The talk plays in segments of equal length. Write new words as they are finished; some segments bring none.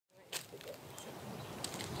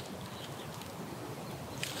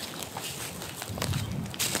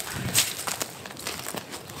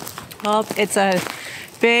Well, it's a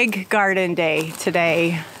big garden day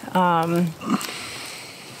today. I've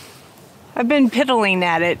been piddling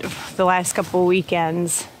at it the last couple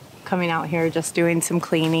weekends, coming out here just doing some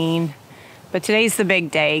cleaning. But today's the big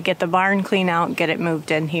day. Get the barn clean out, get it moved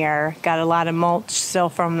in here. Got a lot of mulch still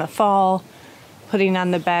from the fall, putting on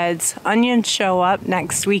the beds. Onions show up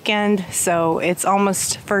next weekend, so it's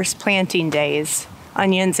almost first planting days.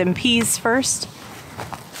 Onions and peas first.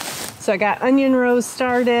 So I got onion rows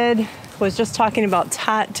started. Was just talking about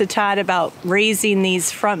Todd about raising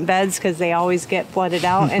these front beds because they always get flooded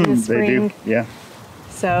out in the spring. They do, yeah.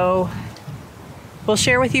 So we'll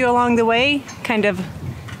share with you along the way, kind of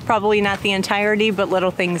probably not the entirety, but little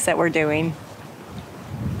things that we're doing.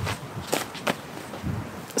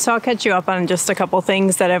 So I'll catch you up on just a couple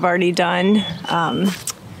things that I've already done.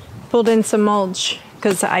 Pulled in some mulch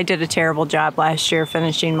because I did a terrible job last year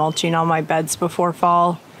finishing mulching all my beds before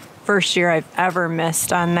fall. First year I've ever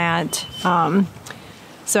missed on that.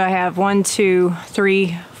 So I have 1, 2,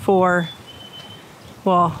 3, 4,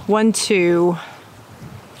 well, 1, 2,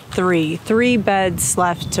 3 beds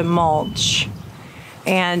left to mulch.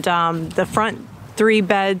 And the front 3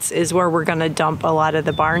 beds is where we're gonna dump a lot of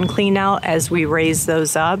the barn clean out as we raise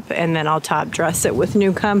those up, and then I'll top dress it with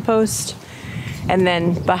new compost. And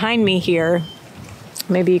then behind me here,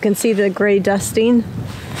 maybe you can see the gray dusting.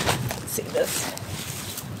 Let's see this.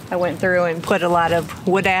 I went through and put a lot of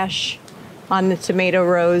wood ash on the tomato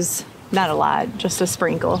rows. Not a lot, just a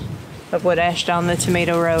sprinkle of wood ash down the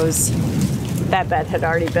tomato rows. That bed had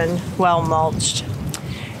already been well mulched.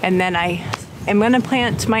 And then I am gonna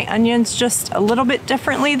plant my onions just a little bit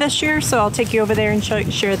differently this year, so I'll take you over there and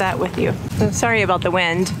share that with you. Sorry about the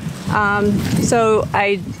wind. So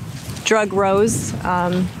I drug rows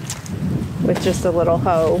with just a little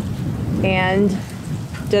hoe and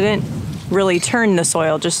didn't really turn the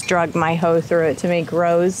soil, just drug my hoe through it to make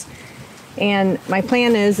rows. And my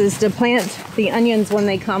plan is to plant the onions when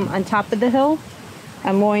they come on top of the hill.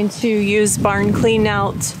 I'm going to use barn clean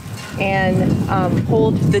out and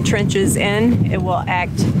hold the trenches in. It will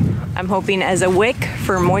act, I'm hoping, as a wick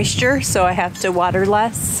for moisture, so I have to water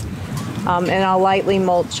less. And I'll lightly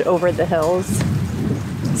mulch over the hills.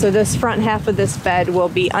 So this front half of this bed will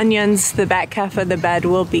be onions, the back half of the bed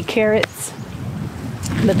will be carrots.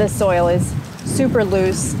 But the soil is super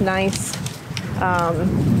loose, nice.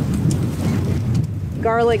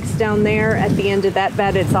 Garlic's down there at the end of that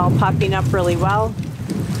bed. It's all popping up really well.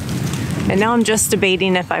 And now I'm just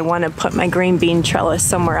debating if I want to put my green bean trellis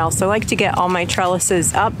somewhere else. I like to get all my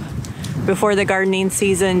trellises up before the gardening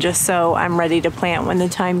season, just so I'm ready to plant when the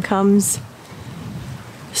time comes.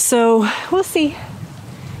 So we'll see.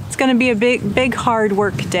 It's going to be a big hard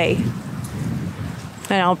work day.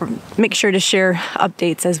 And I'll make sure to share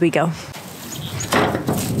updates as we go.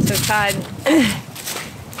 So Todd,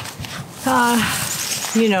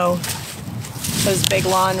 you know, those big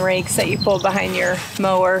lawn rakes that you pull behind your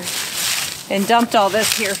mower, and dumped all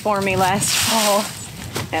this here for me last fall,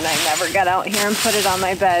 and I never got out here and put it on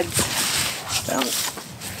my beds. So I'm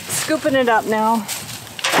scooping it up now,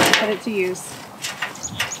 put it to use.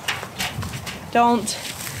 Don't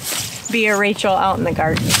be a Rachel out in the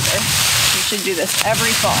garden either. You should do this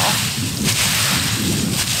every fall.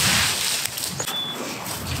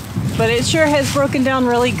 But it sure has broken down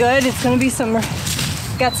really good. It's gonna be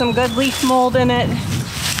got some good leaf mold in it. I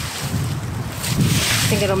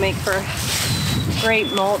think it'll make for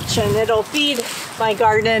great mulch, and it'll feed my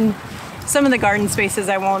garden. Some of the garden spaces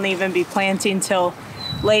I won't even be planting till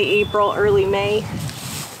late April, early May.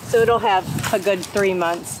 So it'll have a good 2 or 3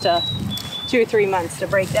 months to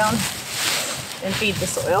break down and feed the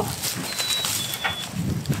soil.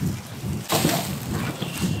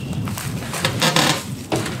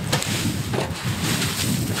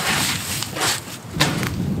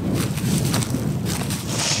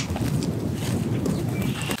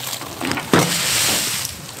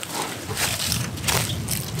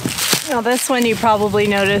 Now this one, you probably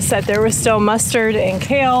noticed that there was still mustard and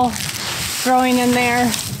kale growing in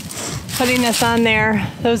there. Putting this on there,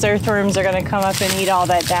 those earthworms are gonna come up and eat all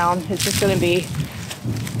that down. It's just gonna be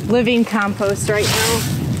living compost right now.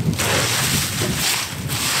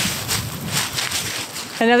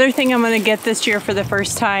 Another thing I'm gonna get this year for the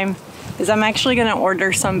first time is I'm actually gonna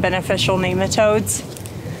order some beneficial nematodes.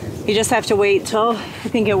 You just have to wait till, I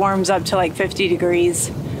think it warms up to like 50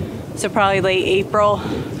 degrees. So probably late April,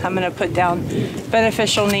 I'm gonna put down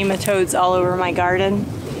beneficial nematodes all over my garden.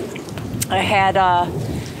 I had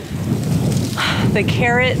the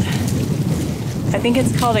carrot, I think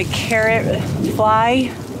it's called a carrot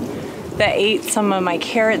fly, that ate some of my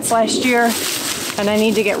carrots last year, and I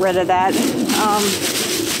need to get rid of that.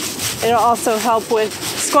 It'll also help with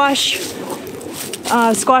squash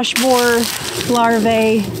borer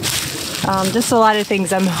larvae, just a lot of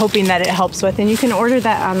things I'm hoping that it helps with. And you can order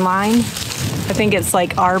that online. I think it's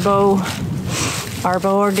like Arbo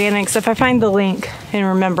Organics. If I find the link and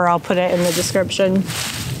remember, I'll put it in the description.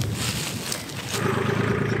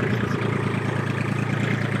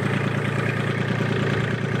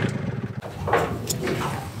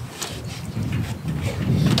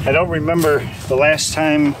 I don't remember the last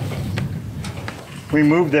time we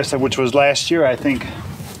moved this, which was last year, I think.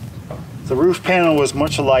 The roof panel was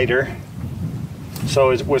much lighter,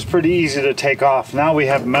 so it was pretty easy to take off. Now we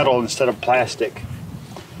have metal instead of plastic,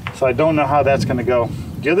 so I don't know how that's going to go.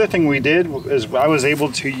 The other thing we did is I was able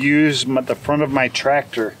to use the front of my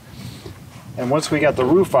tractor, and once we got the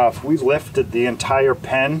roof off, we lifted the entire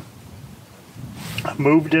pen,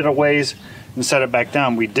 moved it a ways, and set it back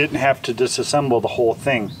down. We didn't have to disassemble the whole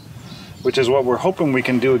thing, which is what we're hoping we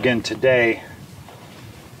can do again today,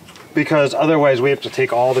 because otherwise we have to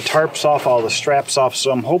take all the tarps off, all the straps off. So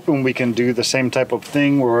I'm hoping we can do the same type of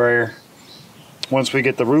thing where once we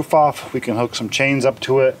get the roof off, we can hook some chains up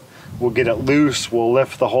to it, we'll get it loose, we'll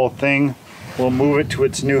lift the whole thing, we'll move it to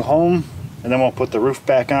its new home, and then we'll put the roof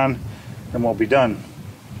back on and we'll be done.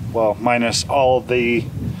 Well, minus all the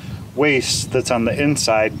waste that's on the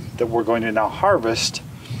inside that we're going to now harvest,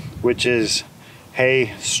 which is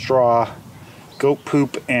hay, straw, goat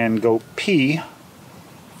poop, and goat pee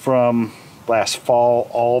from last fall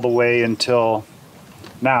all the way until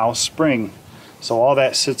now, spring. So all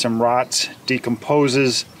that sits and rots,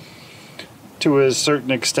 decomposes to a certain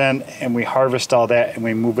extent, and we harvest all that and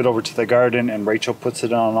we move it over to the garden, and Rachel puts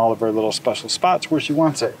it on all of her little special spots where she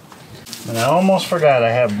wants it. And I almost forgot,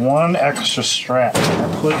 I have one extra strap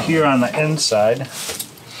I put here on the inside.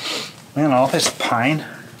 Man, all this pine.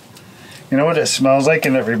 You know what it smells like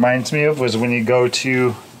and it reminds me of was when you go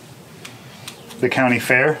to the county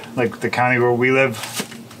fair, like the county where we live.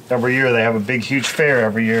 Every year they have a big huge fair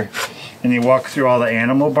every year, and you walk through all the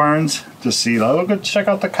animal barns to see, oh, let's check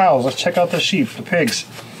out the cows, let's check out the sheep, the pigs.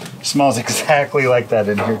 It smells exactly like that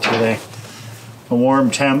in here today. The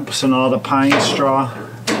warm temps and all the pine straw.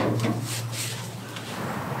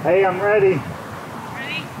 Hey, I'm ready.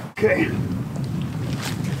 Ready? Okay.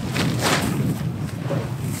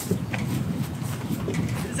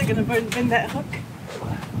 Is it gonna bend that hook?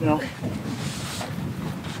 No.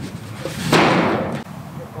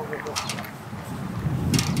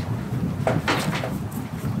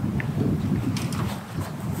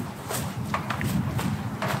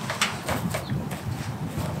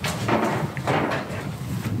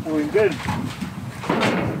 Doing good.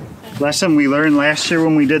 Lesson we learned last year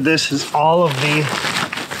when we did this is all of the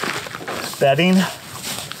bedding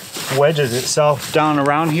wedges itself down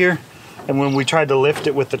around here, and when we tried to lift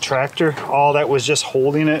it with the tractor, all that was just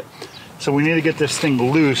holding it. So we need to get this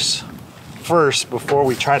thing loose first before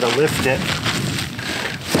we try to lift it.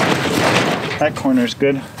 That corner's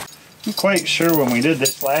good. I'm quite sure when we did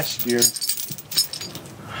this last year,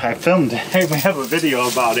 I filmed it. We have a video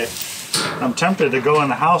about it. I'm tempted to go in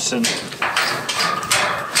the house and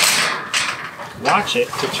watch it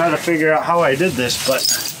to try to figure out how I did this, but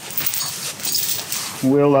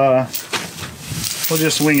we'll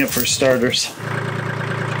just wing it for starters.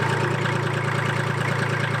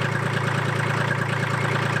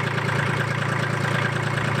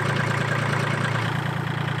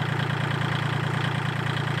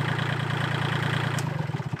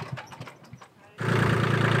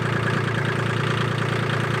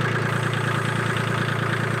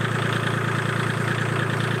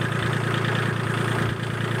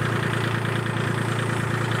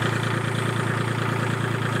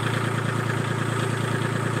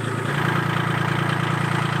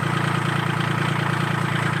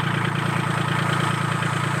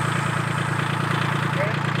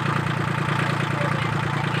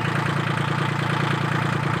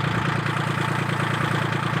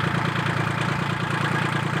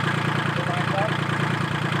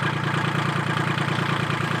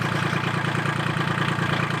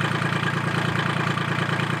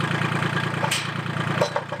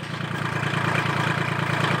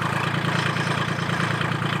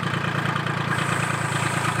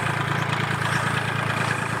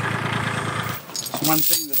 One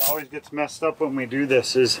thing that always gets messed up when we do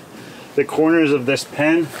this is the corners of this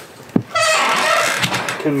pen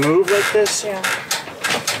can move like this. Yeah.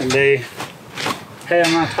 And they, hey,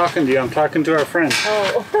 I'm not talking to you, I'm talking to our friend.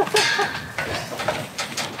 Oh.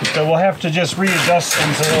 So we'll have to just readjust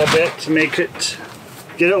things a little bit to make it,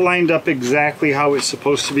 get it lined up exactly how it's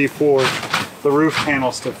supposed to be for the roof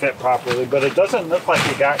panels to fit properly. But it doesn't look like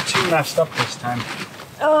it got too messed up this time.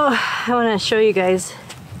 Oh, I want to show you guys.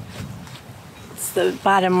 the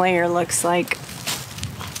bottom layer looks like.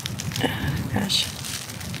 Gosh.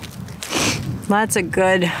 Lots of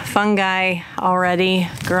good fungi already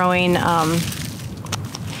growing. I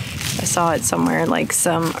saw it somewhere, like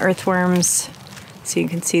some earthworms. So you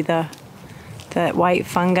can see that white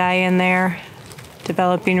fungi in there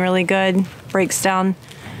developing really good. Breaks down.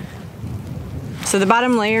 So the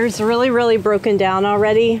bottom layer is really, really broken down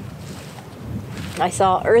already. I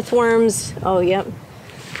saw earthworms. Oh, yep.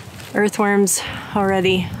 Earthworms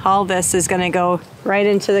already. All this is going to go right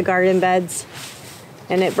into the garden beds.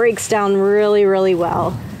 And it breaks down really, really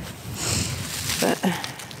well. But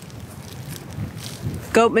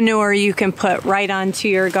goat manure you can put right onto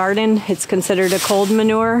your garden. It's considered a cold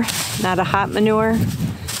manure, not a hot manure.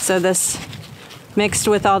 So this mixed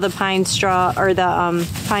with all the pine straw or the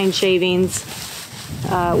pine shavings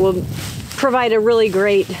will provide a really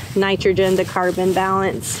great nitrogen to carbon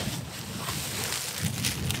balance.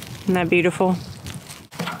 Isn't that beautiful?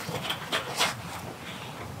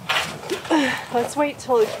 Let's wait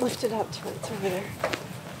till it's lifted up till it's over there.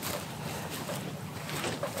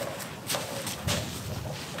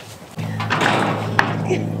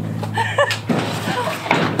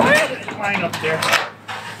 Mine up there.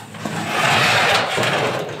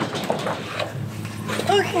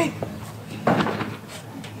 Okay.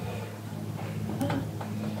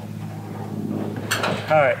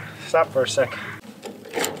 All right, stop for a sec.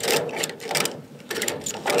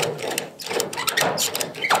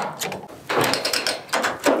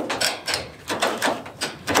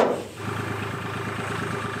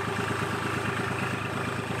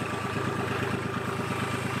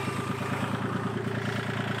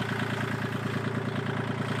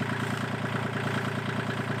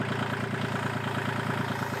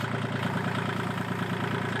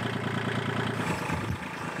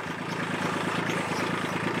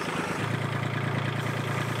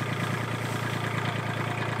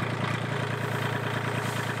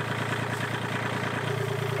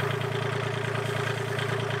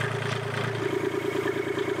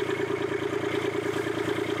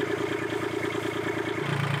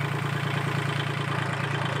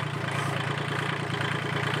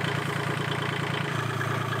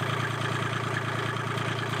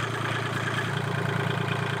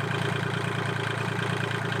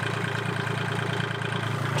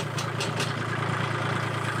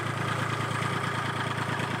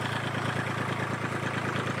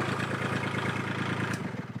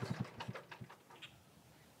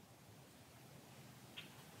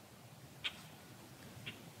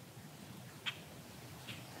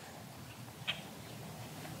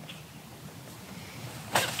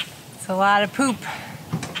 A lot of poop.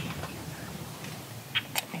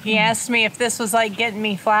 He asked me if this was like getting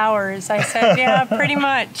me flowers. I said, yeah, pretty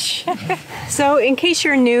much. So in case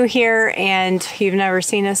you're new here and you've never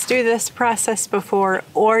seen us do this process before,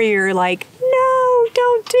 or you're like, no,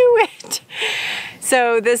 don't do it.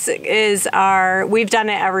 So this is we've done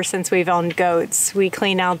it ever since we've owned goats. We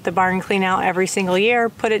clean out the barn, clean out every single year,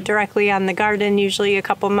 put it directly on the garden, usually a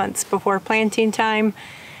couple months before planting time.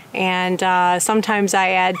 And sometimes I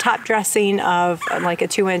add top dressing of like a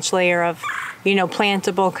 2-inch layer of,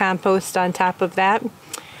 plantable compost on top of that.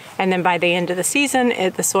 And then by the end of the season,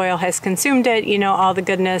 the soil has consumed it. All the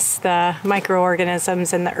goodness, the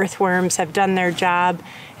microorganisms and the earthworms have done their job,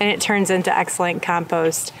 and it turns into excellent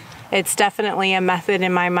compost. It's definitely a method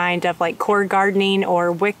in my mind of like core gardening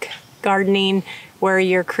or wick gardening, where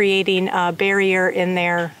you're creating a barrier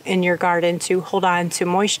in your garden to hold on to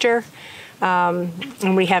moisture.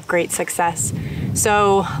 And we have great success.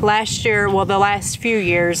 So last year, the last few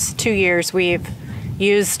years, 2 years, we've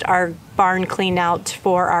used our barn clean out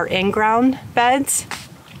for our in-ground beds,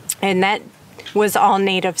 and that was all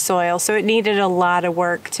native soil. So it needed a lot of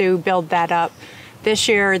work to build that up. This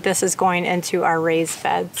year, this is going into our raised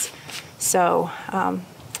beds. So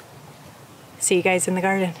see you guys in the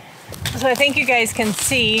garden. So I think you guys can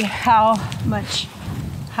see how much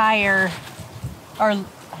higher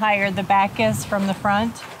the back is from the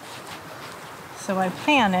front. So my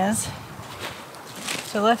plan is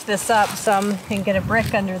to lift this up some and get a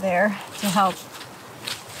brick under there to help,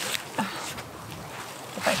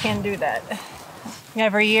 if I can do that.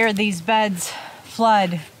 Every year these beds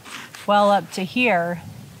flood well up to here,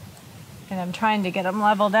 and I'm trying to get them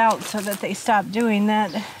leveled out so that they stop doing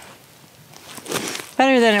that.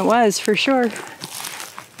 Better than it was, for sure.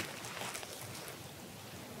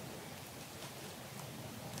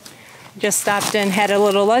 Just stopped and had a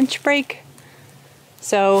little lunch break.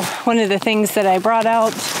 So one of the things that I brought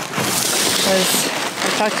out was, I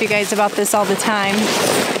talk to you guys about this all the time,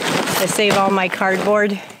 I save all my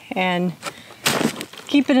cardboard and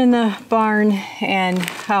keep it in the barn, and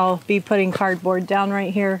I'll be putting cardboard down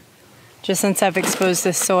right here. Just since I've exposed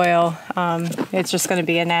this soil, it's just going to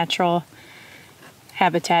be a natural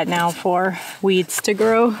habitat now for weeds to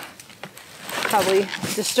grow. Probably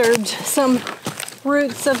disturbed some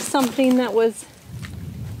roots of something that was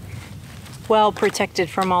well protected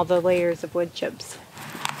from all the layers of wood chips.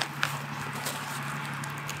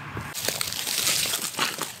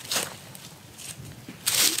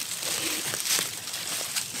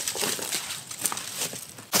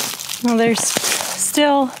 Well, there's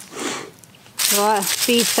still a lot of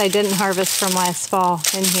beets I didn't harvest from last fall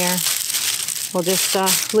in here. We'll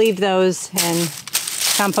just leave those and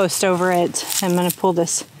compost over it. I'm going to pull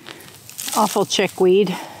this awful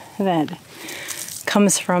chickweed that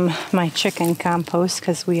comes from my chicken compost,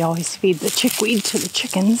 because we always feed the chickweed to the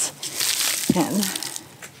chickens and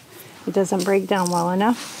it doesn't break down well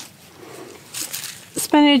enough.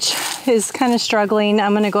 Spinach is kind of struggling.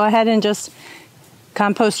 I'm going to go ahead and just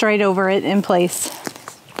compost right over it in place.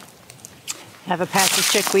 I have a patch of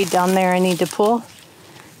chickweed down there I need to pull,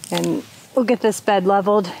 and we'll get this bed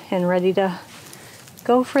leveled and ready to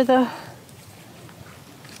go for get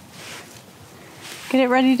it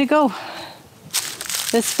ready to go.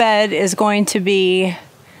 This bed is going to be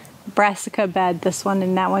brassica bed, this one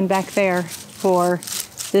and that one back there, for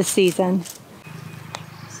this season.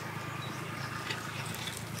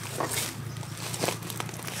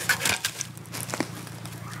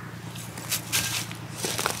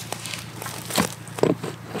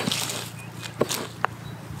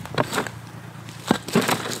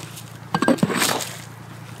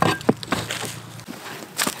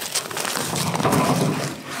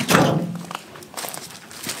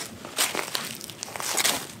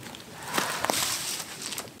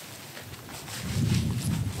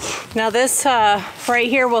 Now this right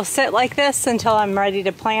here will sit like this until I'm ready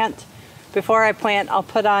to plant. Before I plant, I'll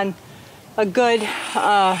put on a good,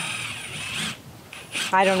 I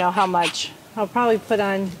don't know how much. I'll probably put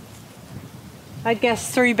on, I'd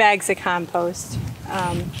guess 3 bags of compost,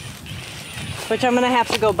 which I'm gonna have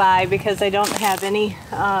to go buy because I don't have any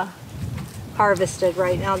harvested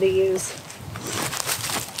right now to use.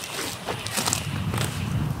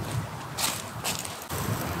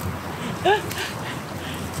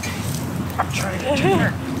 I'm trying to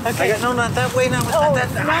turn. Okay. I got, no, not that way. Not that.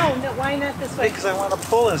 No, why not this way? Because I want to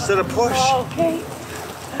pull instead of push. Oh, okay.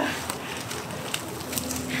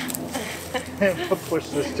 I'll push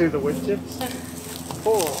this through the wood chips.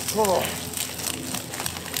 Pull.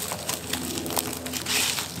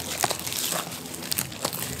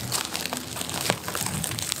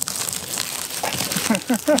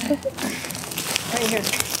 Right here.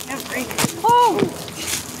 Yeah, right here. Oh!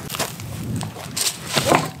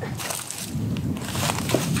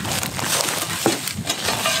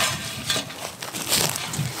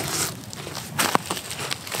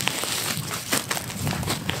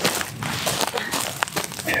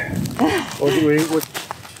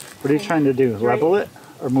 What are you trying to do? Level it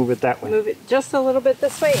or move it that way? Move it just a little bit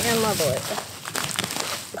this way and level it.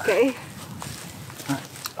 Okay.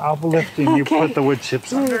 I'll be lifting. You put the wood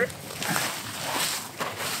chips under it.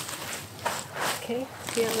 Okay,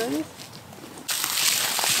 see how those?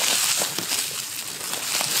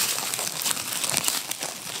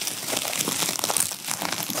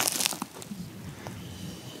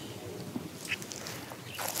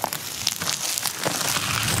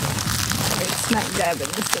 It's not dabbing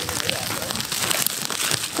the center of that one.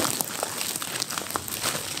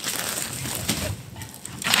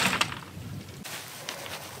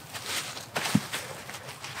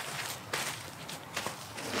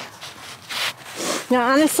 Now,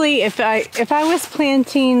 honestly, if I was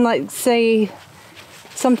planting, like, say,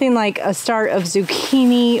 something like a start of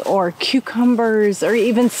zucchini or cucumbers or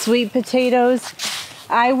even sweet potatoes,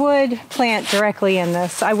 I would plant directly in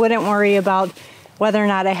this. I wouldn't worry about whether or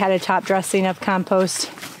not I had a top dressing of compost.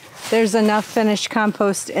 There's enough finished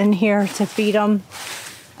compost in here to feed them.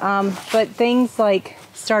 But things like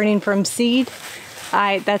starting from seed,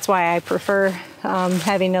 that's why I prefer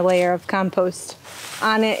having a layer of compost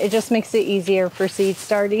on it. It just makes it easier for seed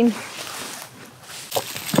starting.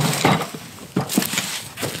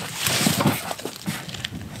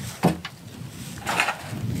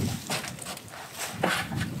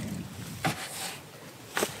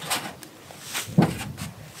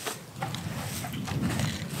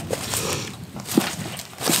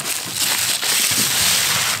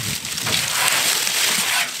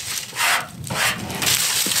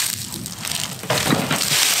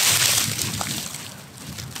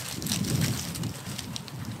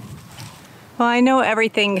 Well, I know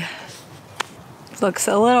everything looks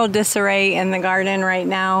a little disarray in the garden right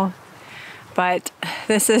now. but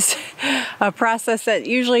this is a process that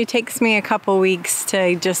usually takes me a couple weeks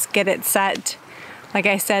to just get it set. Like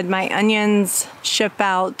I said, my onions ship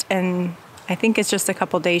out, and I think it's just a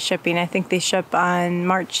couple days shipping. I think they ship on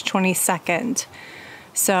March 22nd.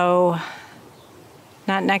 So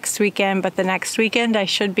not next weekend, but the next weekend I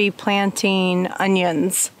should be planting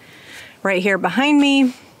onions right here behind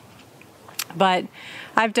me. But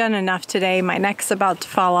I've done enough today. My neck's about to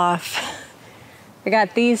fall off. I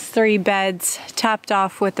got these 3 beds topped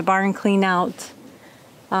off with the barn clean out,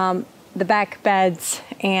 the back beds,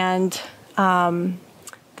 and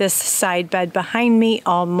this side bed behind me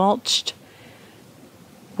all mulched.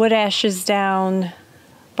 Wood ashes down,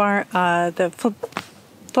 the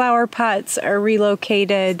flower pots are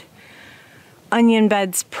relocated, onion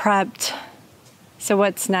beds prepped. So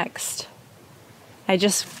what's next?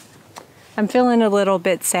 I'm feeling a little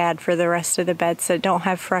bit sad for the rest of the beds that don't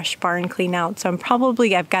have fresh barn clean out. So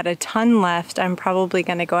I've got a ton left. I'm probably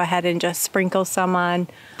gonna go ahead and just sprinkle some on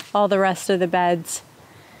all the rest of the beds.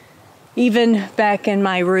 Even back in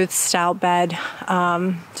my Ruth Stout bed,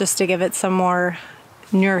 just to give it some more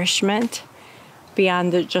nourishment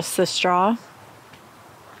beyond just the straw.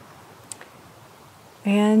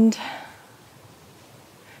 And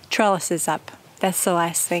trellises up. That's the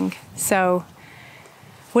last thing. So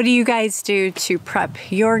what do you guys do to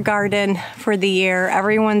prep your garden for the year?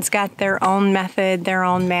 Everyone's got their own method, their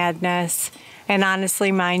own madness. And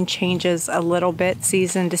honestly, mine changes a little bit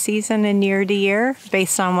season to season and year to year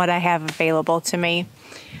based on what I have available to me.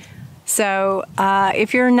 So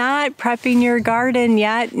if you're not prepping your garden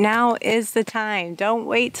yet, now is the time. Don't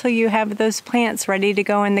wait till you have those plants ready to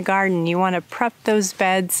go in the garden. You want to prep those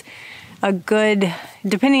beds a good,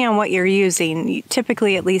 depending on what you're using,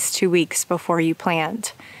 typically at least 2 weeks before you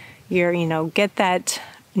plant. Get that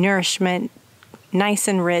nourishment nice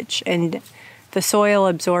and rich and the soil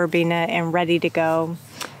absorbing it and ready to go.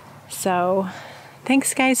 So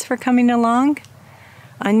thanks guys for coming along.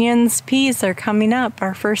 Onions, peas are coming up.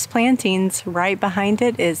 Our first plantings. Right behind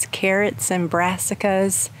it is carrots and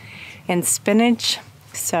brassicas and spinach.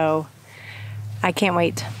 So I can't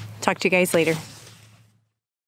wait. Talk to you guys later.